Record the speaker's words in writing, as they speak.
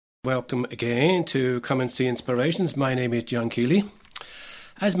Welcome again to Come and See Inspirations. My name is John Keeley.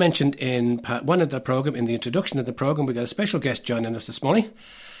 As mentioned in part one of the programme, in the introduction of the programme, we got a special guest joining us this morning.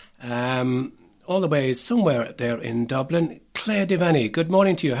 All the way somewhere there in Dublin, Claire Devaney. Good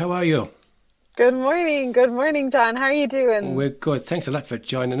morning to you. How are you? Good morning. Good morning, John. How are you doing? We're good. Thanks a lot for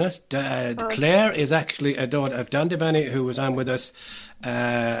joining us. Claire is actually a daughter of Don Devaney, who was on with us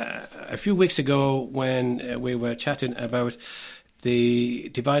a few weeks ago when we were chatting about the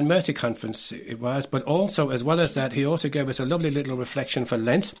Divine Mercy Conference it was, but also, as well as that, he also gave us a lovely little reflection for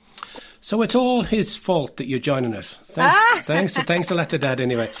Lent. So it's all his fault that you're joining us. Thanks a lot to Dad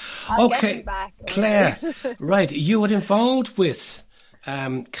anyway. Okay, Claire, right, you were involved with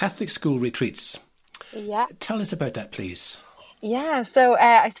Catholic school retreats. Yeah. Tell us about that, please. Yeah, so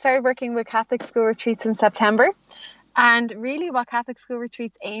I started working with Catholic school retreats in September. And really what Catholic School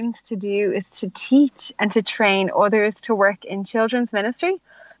Retreats aims to do is to teach and to train others to work in children's ministry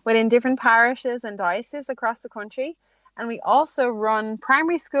within different parishes and dioceses across the country. And we also run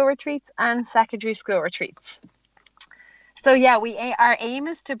primary school retreats and secondary school retreats. So yeah, our aim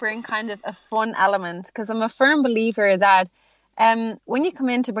is to bring kind of a fun element, because I'm a firm believer that when you come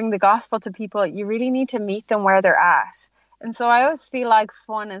in to bring the gospel to people, you really need to meet them where they're at. And so I always feel like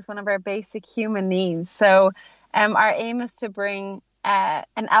fun is one of our basic human needs. So our aim is to bring an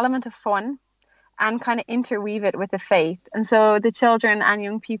element of fun and kind of interweave it with the faith. And so the children and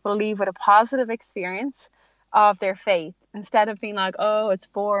young people leave with a positive experience of their faith, instead of being like, oh, it's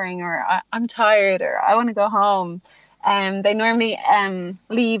boring, or I'm tired, or I want to go home. They normally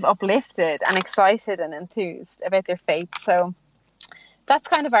leave uplifted and excited and enthused about their faith. So that's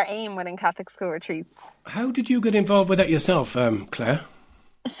kind of our aim within Catholic school retreats. How did you get involved with that yourself, Claire?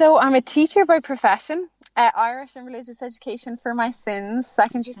 So I'm a teacher by profession. Irish and religious education for my sins,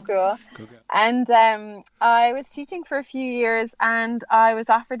 secondary school. And I was teaching for a few years, and I was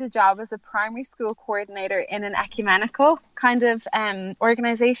offered a job as a primary school coordinator in an ecumenical kind of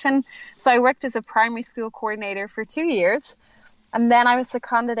organisation. So I worked as a primary school coordinator for 2 years, and then I was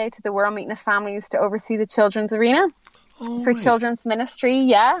seconded out to the World Meeting of Families to oversee the children's arena for children's ministry.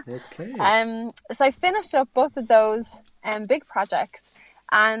 Yeah. Okay. So I finished up both of those big projects,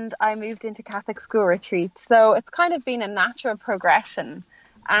 and I moved into Catholic school retreats. So it's kind of been a natural progression.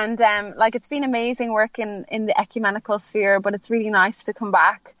 And it's been amazing working in the ecumenical sphere, but it's really nice to come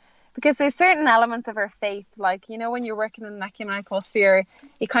back, because there's certain elements of our faith, like, you know, when you're working in an ecumenical sphere,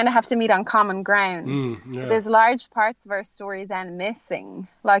 you kind of have to meet on common ground. Yeah. There's large parts of our story then missing,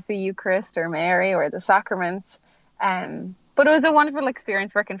 like the Eucharist or Mary or the sacraments. But it was a wonderful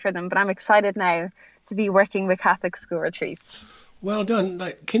experience working for them. But I'm excited now to be working with Catholic school retreats. Well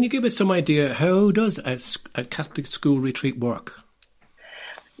done. Can you give us some idea, how does a Catholic school retreat work?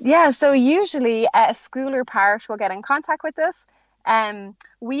 Yeah, so usually a school or parish will get in contact with us.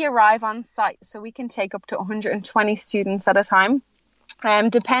 We arrive on site, so we can take up to 120 students at a time.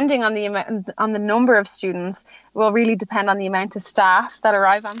 Depending on the number of students, will really depend on the amount of staff that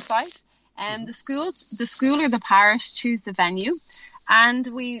arrive on site. And the school or the parish choose the venue, and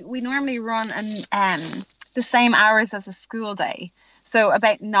we normally run the same hours as a school day, so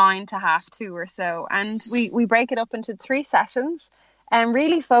about 9 to 2:30 or so, and we break it up into 3 sessions, and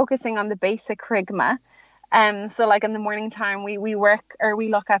really focusing on the basic kerygma. So like in the morning time, we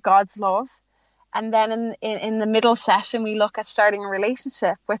look at God's love, and then in the middle session we look at starting a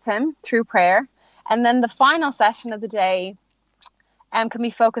relationship with Him through prayer, and then the final session of the day can be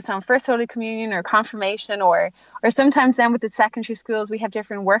focused on First Holy Communion or confirmation, or sometimes then with the secondary schools we have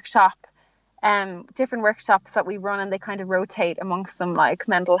different workshops that we run, and they kind of rotate amongst them, like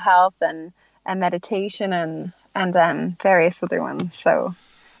mental health and meditation and various other ones. So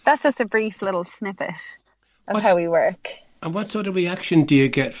that's just a brief little snippet of how we work. And what sort of reaction do you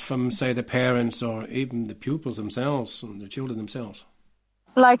get from, say, the parents or even the pupils themselves and the children themselves?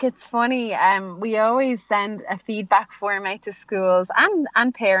 Like, it's funny, we always send a feedback form out to schools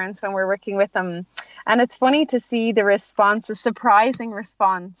and parents when we're working with them. And it's funny to see the response, a surprising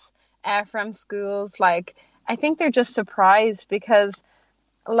response from schools. Like, I think they're just surprised, because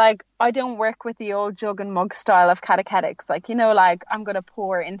like, I don't work with the old jug and mug style of catechetics, like, you know, like I'm going to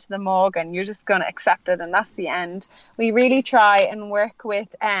pour into the mug and you're just going to accept it and that's the end. We really try and work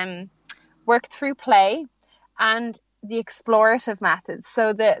through play and the explorative methods.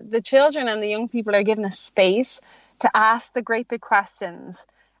 So the children and the young people are given a space to ask the great big questions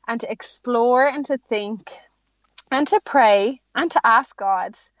and to explore and to think and to pray and to ask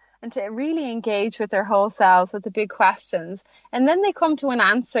God and to really engage with their whole selves with the big questions. And then they come to an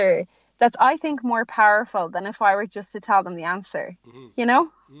answer that's, I think, more powerful than if I were just to tell them the answer, you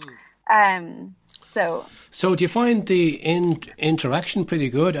know? So do you find the interaction pretty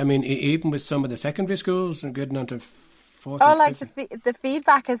good? I mean, even with some of the secondary schools and getting on to fourth and fifth? The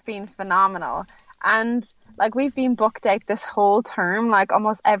feedback has been phenomenal. And like we've been booked out this whole term, like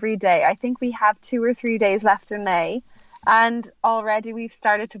almost every day. I think we have 2 or 3 days left in May. And already we've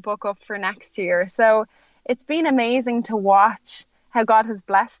started to book up for next year. So it's been amazing to watch how God has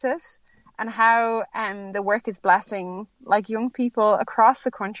blessed it and how the work is blessing like young people across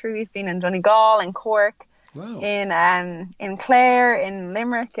the country. We've been in Donegal, in Cork, wow. in Clare, in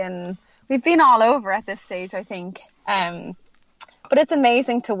Limerick, and we've been all over at this stage, I think. But it's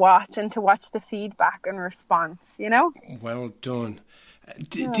amazing to watch and to watch the feedback and response, you know? Well done.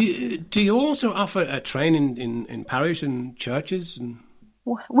 Do you also offer a training in parish and churches?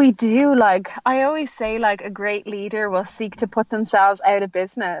 We do. Like I always say, like a great leader will seek to put themselves out of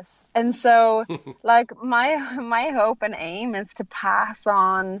business. And so like my hope and aim is to pass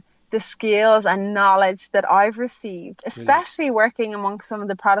on the skills and knowledge that I've received, especially working amongst some of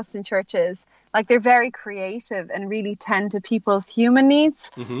the Protestant churches. Like they're very creative and really tend to people's human needs.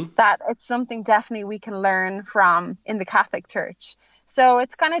 That it's something definitely we can learn from in the Catholic Church. So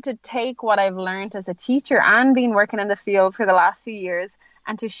it's kind of to take what I've learned as a teacher and been working in the field for the last few years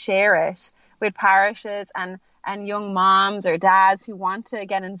and to share it with parishes and young moms or dads who want to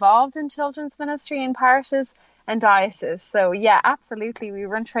get involved in children's ministry in parishes and dioceses. So yeah, absolutely. We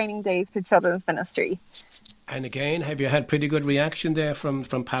run training days for children's ministry. And again, have you had pretty good reaction there from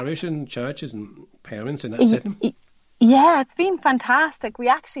parish and churches and parents in that setting? Yeah, it's been fantastic. We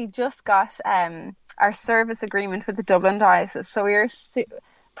actually just got our service agreement with the Dublin Diocese, so we were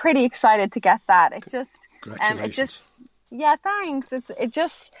pretty excited to get that. Congratulations. Yeah, thanks. It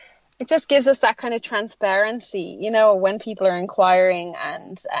just gives us that kind of transparency, you know, when people are inquiring,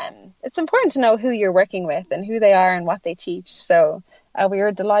 and it's important to know who you're working with and who they are and what they teach. So we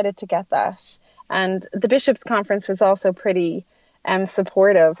were delighted to get that. And the Bishops' Conference was also pretty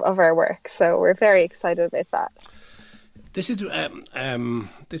supportive of our work. So we're very excited about that. This is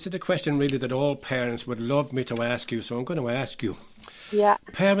a question really that all parents would love me to ask you. So I'm going to ask you. Yeah.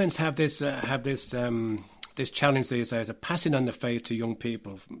 Parents have this challenge these days of passing on the faith to young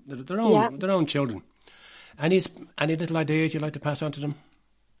people, their own children. Any little ideas you'd like to pass on to them?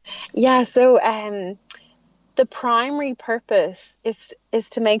 Yeah. So the primary purpose is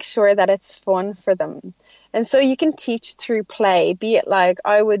to make sure that it's fun for them. And so you can teach through play, be it like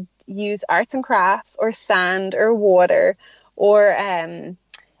I would use arts and crafts or sand or water or a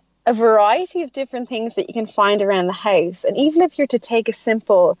variety of different things that you can find around the house. And even if you're to take a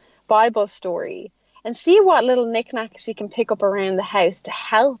simple Bible story and see what little knickknacks you can pick up around the house to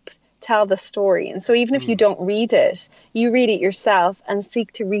help tell the story. And so even if you don't read it, you read it yourself and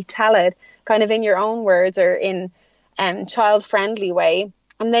seek to retell it kind of in your own words or in child-friendly way.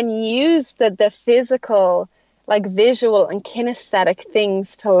 And then use the physical, like visual and kinesthetic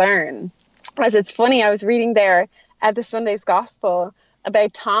things to learn. As it's funny, I was reading there at the Sunday's Gospel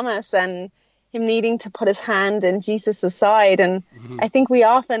about Thomas and him needing to put his hand in Jesus' side. And I think we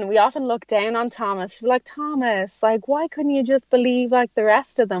often look down on Thomas. We're like, Thomas, like, why couldn't you just believe like the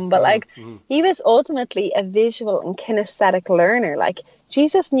rest of them? But he was ultimately a visual and kinesthetic learner. Like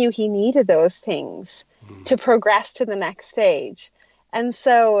Jesus knew he needed those things to progress to the next stage. And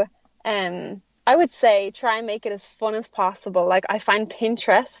so I would say try and make it as fun as possible. Like I find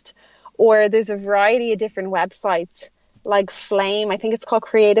Pinterest, or there's a variety of different websites like Flame. I think it's called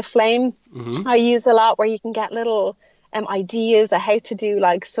Creative Flame. I use a lot, where you can get little ideas of how to do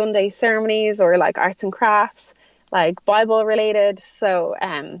like Sunday ceremonies or like arts and crafts, like Bible related. So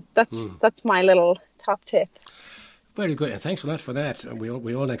that's my little top tip. Very good, and thanks a lot for that.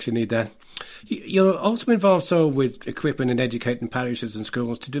 We all actually need that. You're also involved with equipping and educating parishes and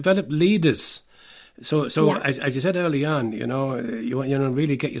schools to develop leaders. So as you said early on, you want to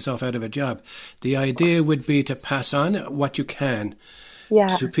really get yourself out of a job. The idea would be to pass on what you can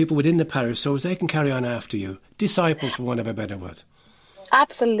to people within the parish, so as they can carry on after you. Disciples, for want of a better word.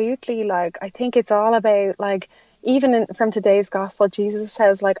 Absolutely. Like I think it's all about like. Even from today's gospel, Jesus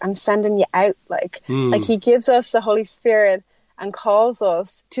says, like, I'm sending you out. Like he gives us the Holy Spirit and calls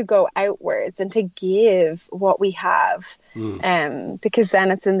us to go outwards and to give what we have. Because then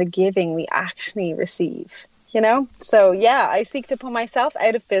it's in the giving we actually receive, So, yeah, I seek to put myself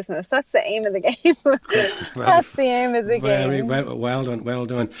out of business. That's the aim of the game. That's the aim of the game. Well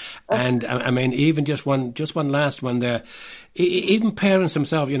done. And I mean, even just one last one there. Even parents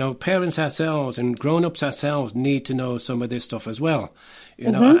themselves, parents ourselves and grown-ups ourselves need to know some of this stuff as well.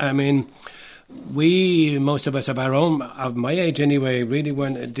 I mean, most of us of my age anyway, really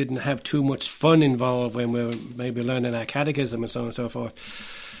didn't have too much fun involved when we were maybe learning our catechism and so on and so forth.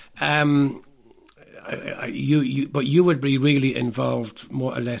 but you would be really involved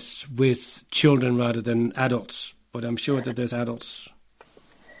more or less with children rather than adults. But I'm sure that there's adults.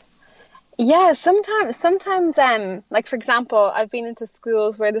 Yeah, sometimes, like for example, I've been into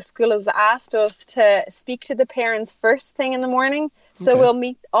schools where the school has asked us to speak to the parents first thing in the morning. So we'll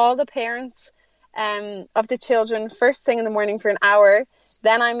meet all the parents of the children first thing in the morning for an hour.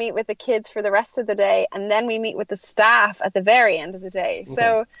 Then I meet with the kids for the rest of the day, and then we meet with the staff at the very end of the day. Okay.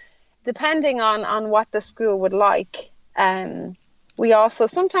 So depending on what the school would like, we also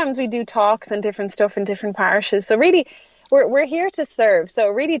sometimes we do talks and different stuff in different parishes. So really, we're here to serve. So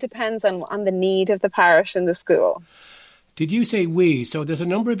it really depends on the need of the parish and the school. Did you say we? So there's a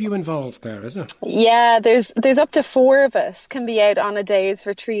number of you involved, Claire, isn't it? Yeah, there's up to 4 of us can be out on a day's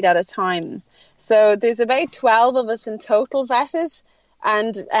retreat at a time. So there's about 12 of us in total vetted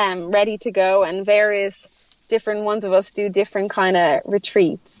and ready to go, and various different ones of us do different kind of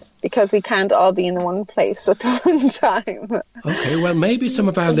retreats because we can't all be in the one place at the one time. Okay, well, maybe some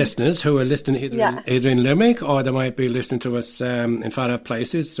of our listeners who are listening either in Limerick, or they might be listening to us in far off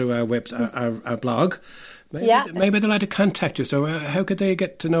places through our website, our blog. Maybe they'd like to contact you. So how could they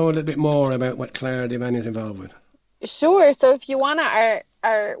get to know a little bit more about what Claire Devaney is involved with? Sure. So if you want to,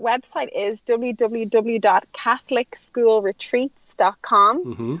 our website is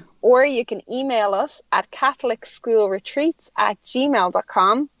www.catholicschoolretreats.com, or you can email us at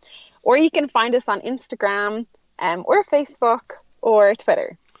catholicschoolretreats@gmail.com, or you can find us on Instagram or Facebook or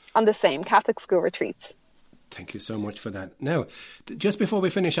Twitter on the same Catholic School Retreats. Thank you so much for that. Now, just before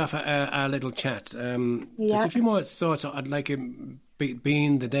we finish off our little chat, just a few more thoughts. I'd like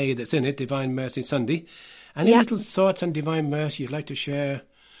being the day that's in it, Divine Mercy Sunday. Any little thoughts on Divine Mercy you'd like to share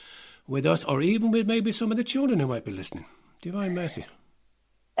with us, or even with maybe some of the children who might be listening? Divine Mercy.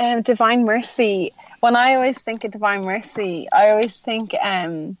 Divine Mercy. When I always think of Divine Mercy, I always think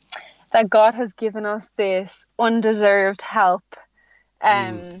that God has given us this undeserved help.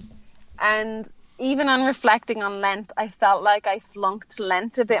 And even on reflecting on Lent, I felt like I flunked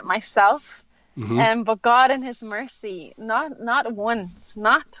Lent a bit myself. But God in his mercy, not once,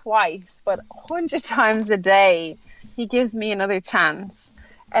 not twice, but 100 times a day, he gives me another chance.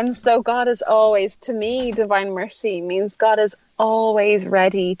 And so God is always, to me, Divine Mercy means God is always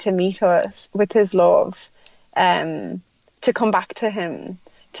ready to meet us with his love, to come back to him,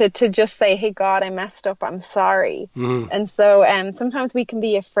 to just say, hey, God, I messed up, I'm sorry. And so sometimes we can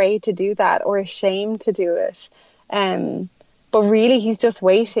be afraid to do that or ashamed to do it. But really, he's just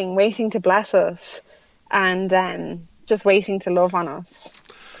waiting to bless us and just waiting to love on us.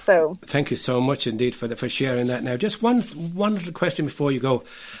 So thank you so much indeed for sharing that. Now, just one little question before you go.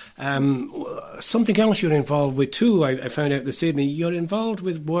 Something else you're involved with too, I found out this evening. You're involved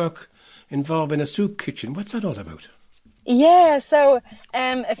with work involving a soup kitchen. What's that all about? Yeah, so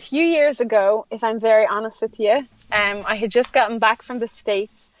a few years ago, if I'm very honest with you, I had just gotten back from the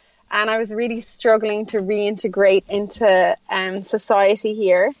States. And I was really struggling to reintegrate into society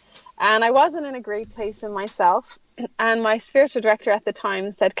here. And I wasn't in a great place in myself. And my spiritual director at the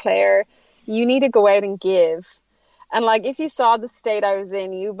time said, Claire, you need to go out and give. And like, if you saw the state I was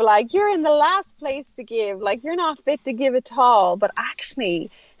in, you'd be like, you're in the last place to give. Like, you're not fit to give at all. But actually,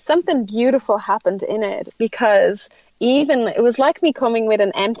 something beautiful happened in it, because it was like me coming with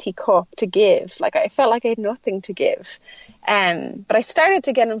an empty cup to give. Like, I felt like I had nothing to give. But I started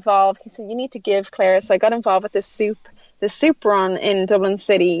to get involved. He said, you need to give, Claire. So I got involved with the soup run in Dublin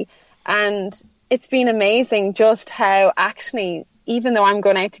City. And it's been amazing just how actually, even though I'm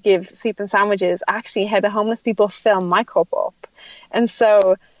going out to give soup and sandwiches, actually how the homeless people fill my cup up. And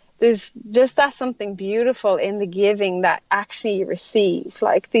so that's something beautiful in the giving that actually you receive.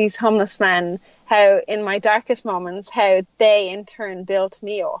 Like these homeless men, how in my darkest moments, how they in turn built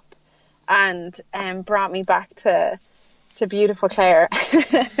me up and brought me back to beautiful Claire.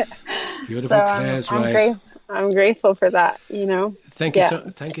 Beautiful Claire's right. I'm grateful for that, you know. Thank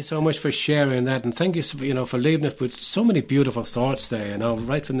you so much for sharing that, and thank you, for leaving us with so many beautiful thoughts there,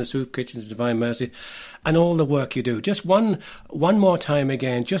 right from the soup kitchen to Divine Mercy, and all the work you do. Just one more time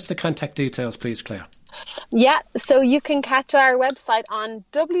again, just the contact details, please, Claire. Yeah, so you can catch our website on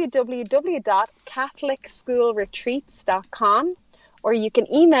www.catholicschoolretreats.com, or you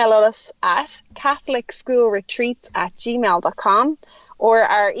can email us at catholicschoolretreats@gmail.com, or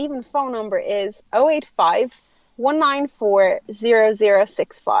our even phone number is 085 194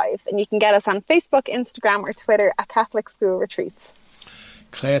 0065, and you can get us on Facebook, Instagram or Twitter at Catholic School Retreats.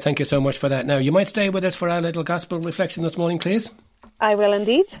 Claire, thank you so much for that. Now, you might stay with us for our little gospel reflection this morning, please. I will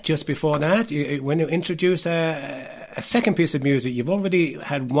indeed. Just before that, when you introduce a second piece of music, you've already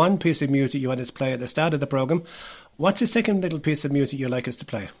had one piece of music you want us to play at the start of the programme. What's the second little piece of music you'd like us to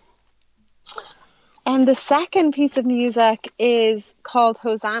play? And the second piece of music is called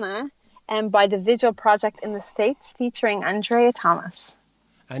Hosanna, by the Vigil Project in the States, featuring Andrea Thomas.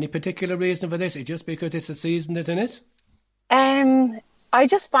 Any particular reason for this? Is it just because it's the season that's in it? I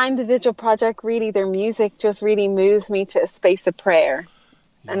just find the Vigil Project, really, their music just really moves me to a space of prayer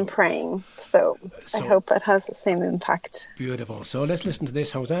and praying. So I hope it has the same impact. Beautiful. So let's listen to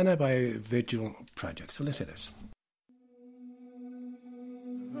this, Hosanna by Vigil Project. So let's hear this.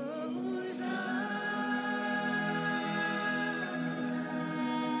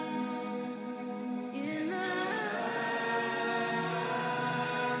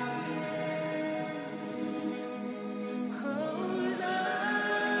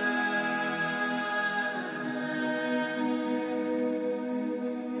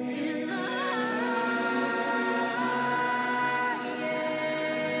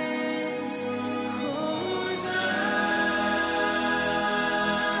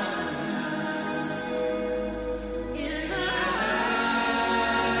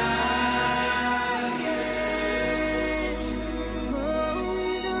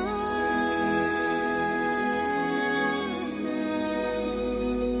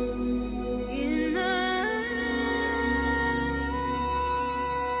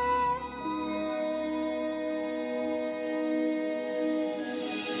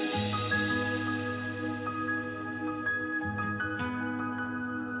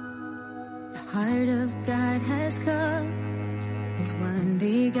 Heart of God has come, His one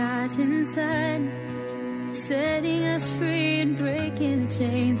begotten Son, setting us free and breaking the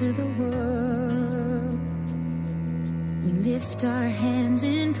chains of the world. We lift our hands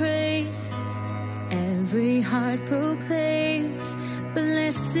in praise, every heart proclaims,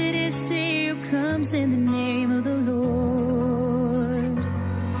 blessed is He who comes in the name of the Lord.